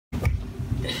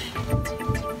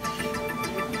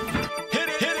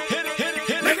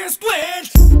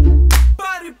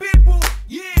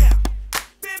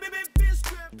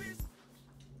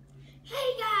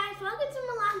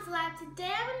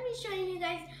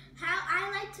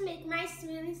like to make my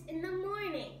smoothies in the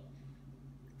morning.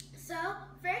 So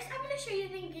first I'm going to show you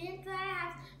the ingredients that I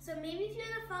have. So maybe if you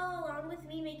want to follow along with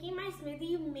me making my smoothie,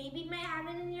 you maybe might have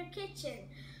it in your kitchen.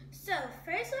 So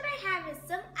first what I have is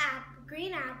some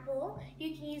green apple.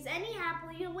 You can use any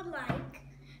apple you would like.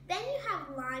 Then you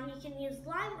have lime. You can use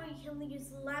lime or you can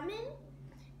use lemon.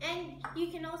 And you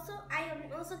can also, I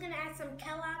am also going to add some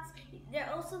Kellogg's.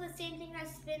 They're also the same thing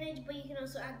as spinach, but you can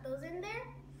also add those in there.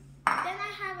 Then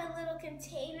I have a little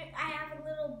container, I have a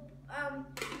little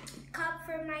cup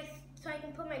for so I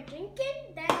can put my drink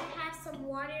in. Then I have some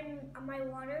water in my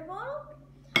water bottle.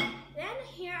 Then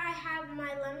here I have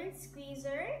my lemon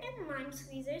squeezer and lime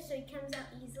squeezer so it comes out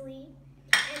easily.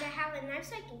 And I have a knife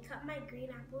so I can cut my green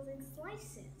apples in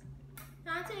slices.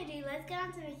 Now what I'm going to do, let's get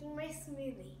on to making my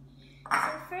smoothie.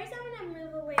 So first I'm going to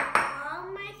move away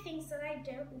all my things that I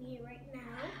don't need right now.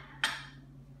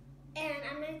 And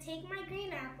I'm going to take my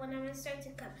green apple and I'm going to start to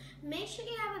cut. Make sure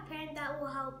you have a parent that will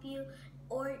help you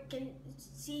or can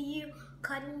see you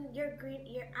cutting your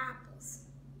apples.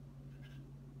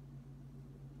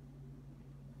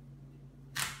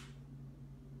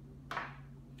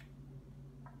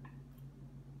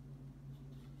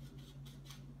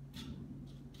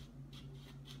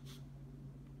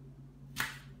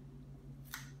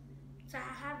 So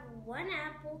I have one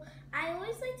apple. I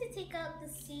always like to take out the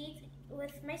seeds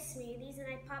with my smoothies and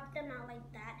I pop them out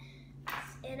like that.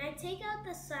 And I take out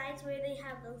the sides where they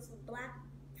have those black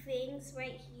things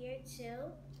right here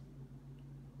too.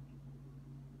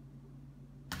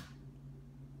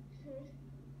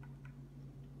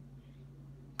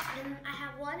 And I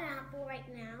have one apple right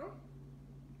now.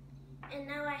 And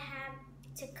now I have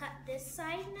to cut this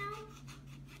side now.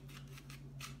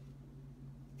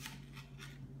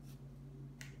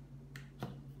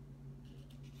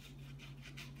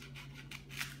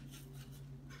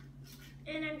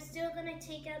 And I'm still going to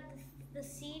take out the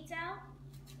seeds out.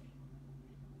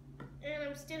 And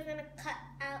I'm still going to cut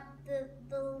out the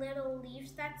little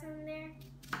leaves that's in there.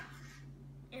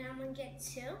 And I'm going to get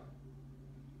two.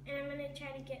 And I'm going to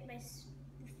try to get my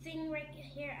thing right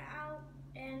here out.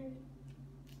 And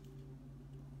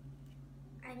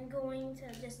I'm going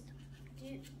to just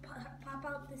pop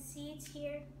out the seeds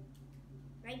here.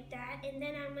 Like that. And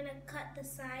then I'm going to cut the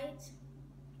sides.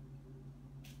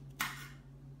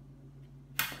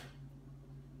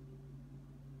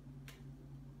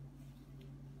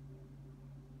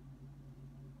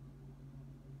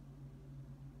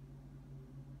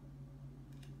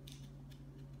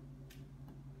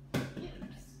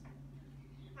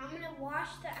 Wash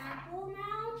the apple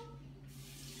now.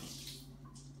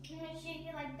 I'm going to shake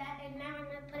it like that, and now I'm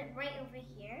going to put it right over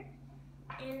here.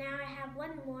 And now I have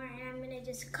one more, and I'm going to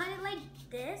just cut it like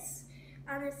this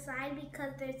on the side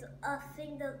because there's a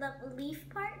thing, the leaf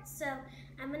part. So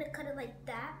I'm going to cut it like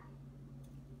that.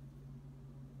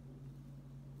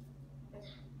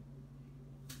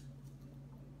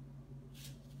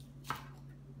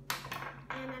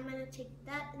 And I'm going to take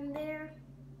that in there.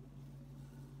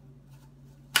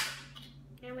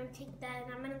 And I'm going to take that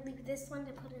and I'm going to leave this one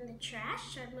to put in the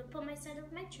trash. So I'm going to put my side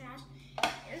of my trash.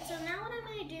 And so now what I'm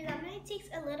going to do is I'm going to take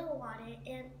a little water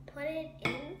and put it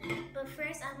in. But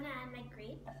first I'm going to add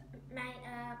my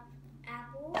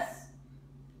apples.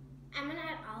 I'm going to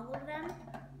add all of them.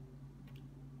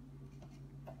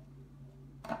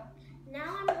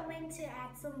 Now I'm going to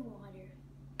add some water.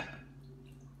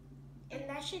 And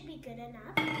that should be good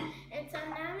enough. And so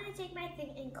now I'm going to take my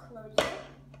thing and close it.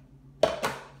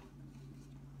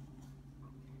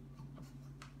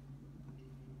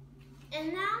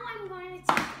 And now I'm going to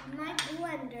take my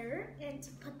blender and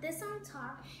to put this on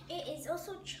top. It is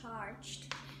also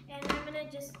charged. And I'm going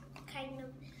to just kind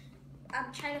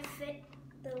of try to fit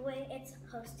the way it's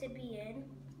supposed to be in.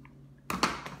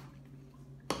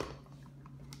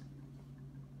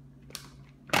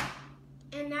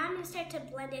 And now I'm going to start to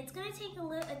blend it. It's going to take a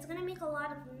little, it's going to make a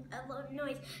lot of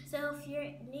noise. So if your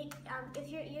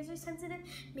ears are sensitive,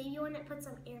 maybe you want to put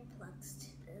some earplugs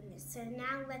in this. So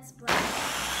now let's blend it.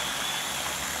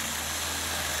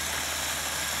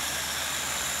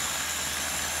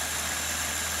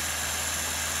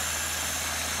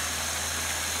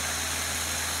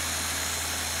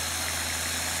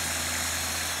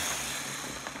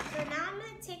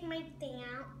 Take my thing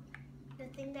out, the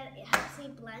thing that it helps me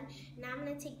blend. Now I'm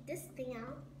going to take this thing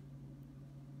out.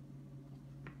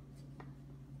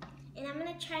 And I'm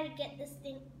going to try to get this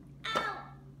thing out.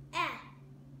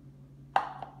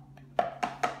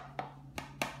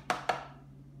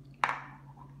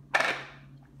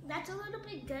 That's a little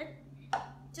bit good.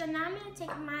 So now I'm going to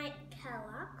take my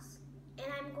Kellogg's and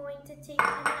I'm going to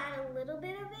add a little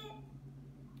bit of it.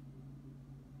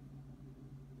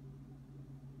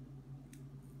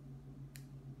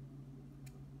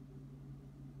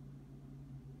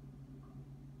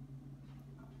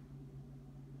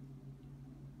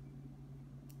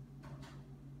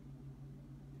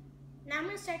 I'm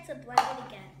going to start to blend it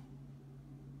again.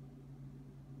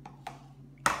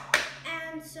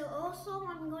 And so also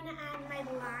I'm going to add my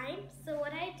lime. So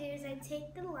what I do is I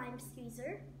take the lime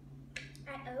squeezer,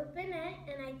 I open it,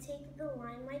 and I take the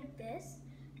lime like this.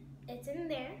 It's in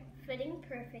there, fitting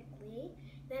perfectly.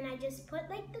 Then I just put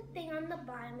like the thing on the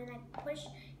bottom and I push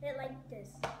it like this.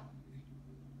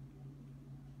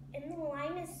 And the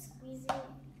lime is squeezing.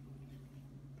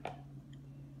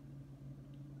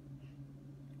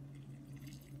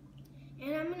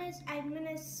 And I'm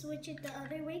gonna switch it the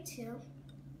other way too.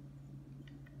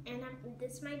 And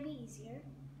this might be easier.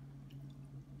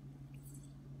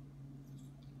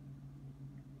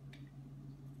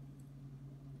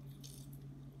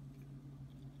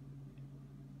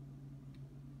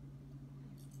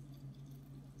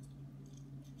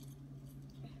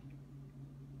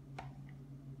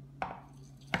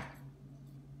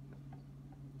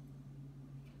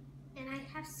 And I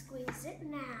have squeezed it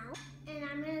now. And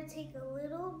I'm gonna take a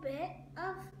little bit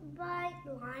of my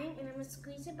lime and I'm gonna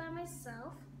squeeze it by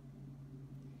myself.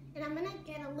 And I'm gonna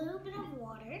get a little bit of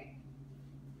water,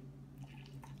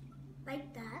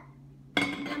 like that.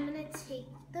 And I'm gonna take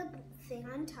the thing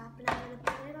on top and I'm gonna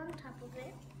put it on top of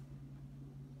it.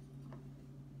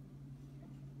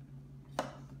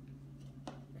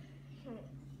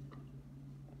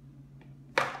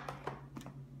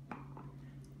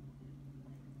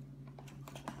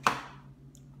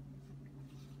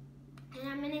 And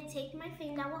I'm gonna take my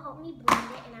thing that will help me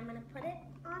blend it and I'm gonna put it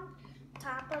on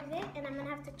top of it and I'm gonna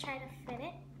have to try to fit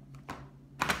it.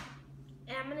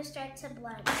 And I'm gonna start to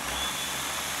blend.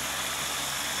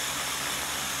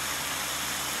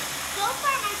 So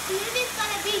far my smoothie's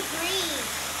gonna be green.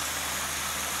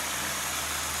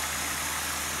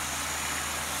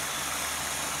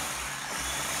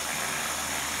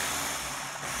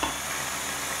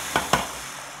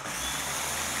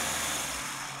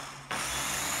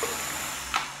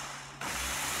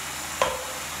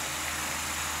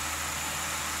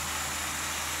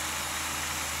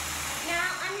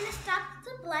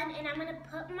 Blend and I'm gonna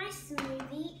put my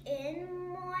smoothie in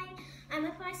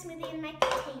my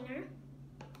container.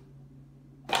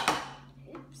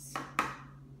 Oops.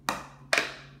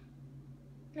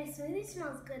 My smoothie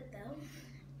smells good though,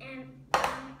 and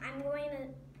I'm going to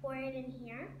pour it in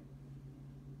here.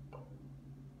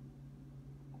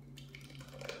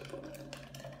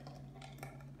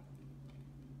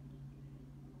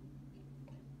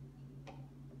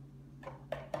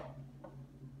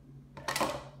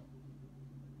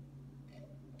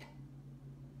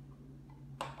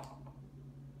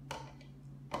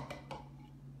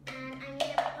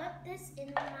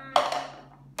 In my,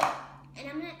 and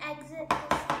I'm going to exit this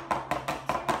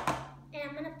and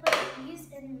I'm going to put these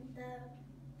in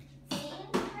the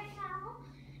sink right now,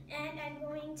 and I'm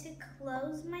going to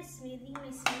close my smoothie. My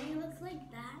smoothie looks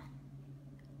like that,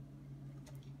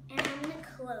 and I'm going to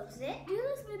close it. I do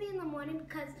the smoothie in the morning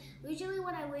because usually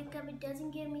when I wake up it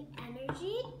doesn't give me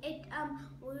energy.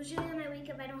 Usually when I wake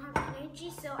up I don't have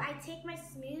energy, so I take my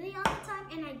smoothie all the time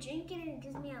and I drink it and it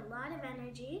gives me a lot of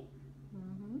energy.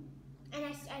 And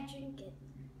I drink it.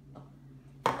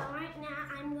 So right now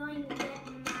I'm going to get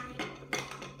my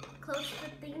close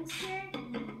the things here.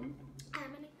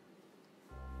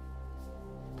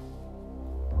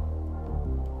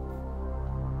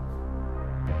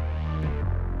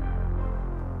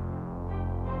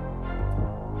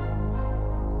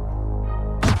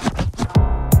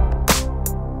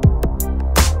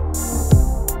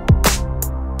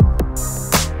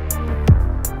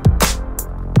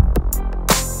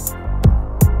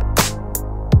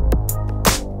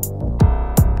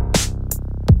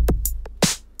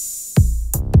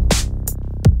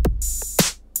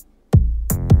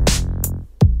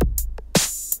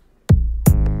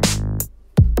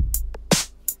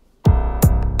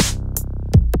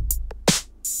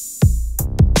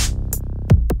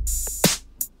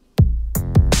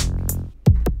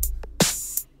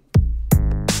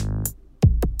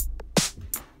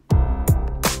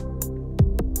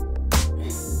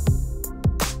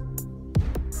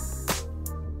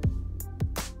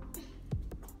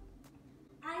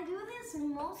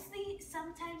 Mostly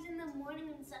sometimes in the morning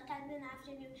and sometimes in the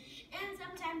afternoon and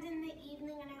sometimes in the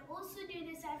evening, and I also do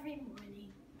this every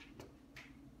morning.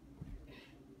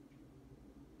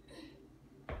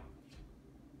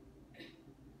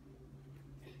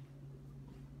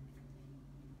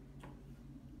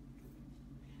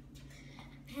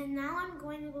 And now I'm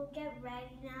going to go get ready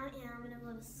now and I'm going to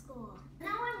go to school.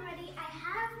 Now I'm ready. I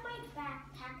have my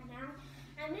backpack now.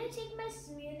 I'm going to take my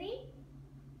smoothie.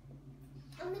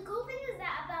 And the cool thing is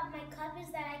that about my cup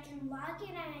is that I can lock it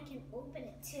and I can open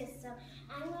it too. So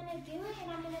I'm gonna do it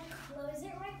and I'm gonna close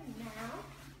it right now.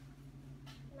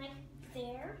 Like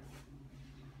there.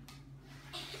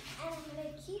 And I'm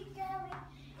gonna keep going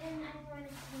and I'm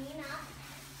gonna clean up.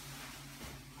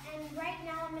 And right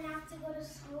now I'm gonna have to go to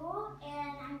school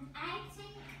and I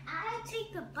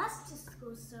take the bus to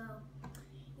school, so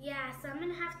yeah, so I'm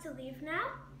gonna have to leave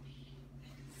now.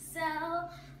 So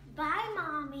bye,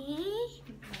 Mommy.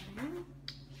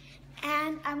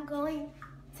 And I'm going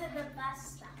to the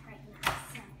bus stop right now.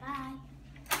 So bye.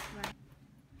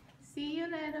 See you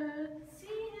later. See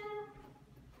you.